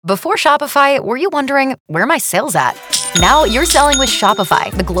Before Shopify, were you wondering, where are my sales at? Now you're selling with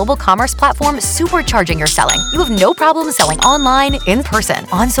Shopify, the global commerce platform supercharging your selling. You have no problem selling online, in person,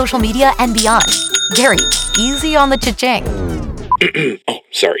 on social media, and beyond. Gary, easy on the cha-ching. Oh,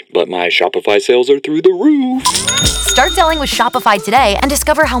 sorry, but my Shopify sales are through the roof. Start selling with Shopify today and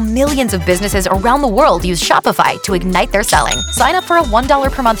discover how millions of businesses around the world use Shopify to ignite their selling. Sign up for a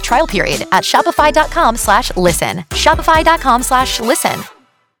 $1 per month trial period at shopify.com/listen. Shopify.com/listen.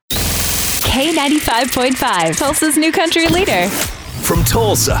 K95.5, Tulsa's new country leader. From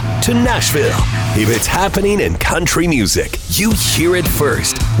Tulsa to Nashville, if it's happening in country music, you hear it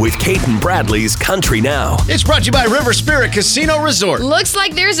first with Cait and Bradley's Country Now. It's brought to you by River Spirit Casino Resort. Looks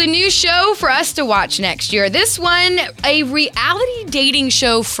like there's a new show for us to watch next year. This one, a reality dating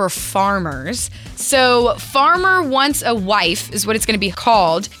show for farmers. So, Farmer Wants a Wife is what it's going to be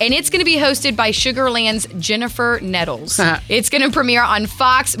called, and it's going to be hosted by Sugarland's Jennifer Nettles. It's going to premiere on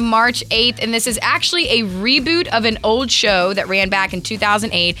Fox March 8th, and this is actually a reboot of an old show that ran back in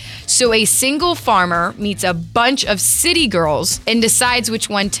 2008. So, a single farmer meets a bunch of city girls and decides which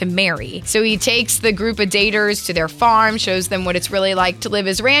one to marry. So, he takes the group of daters to their farm, shows them what it's really like to live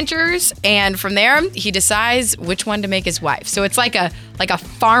as ranchers, and from there, he decides which one to make his wife. So, it's like a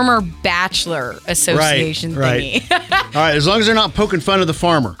farmer bachelor association thingy. All right, as long as they're not poking fun of the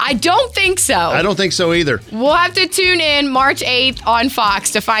farmer. I don't think so. I don't think so either. We'll have to tune in March 8th on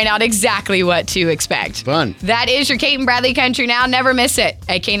Fox to find out exactly what to expect. Fun. That is your Cait and Bradley Country Now. Never miss it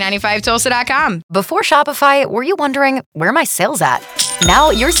at K95Tulsa.com. Before Shopify, were you wondering, where are my sales at? Now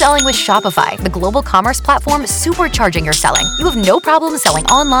you're selling with Shopify, the global commerce platform supercharging your selling. You have no problem selling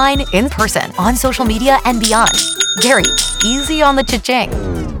online, in person, on social media, and beyond. Gary, easy on the cha-ching.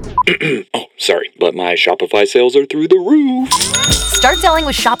 Oh, sorry, but my Shopify sales are through the roof. Start selling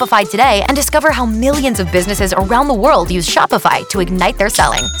with Shopify today and discover how millions of businesses around the world use Shopify to ignite their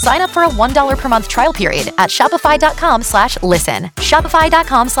selling. Sign up for a $1 per month trial period at shopify.com/listen.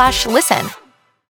 Shopify.com/listen.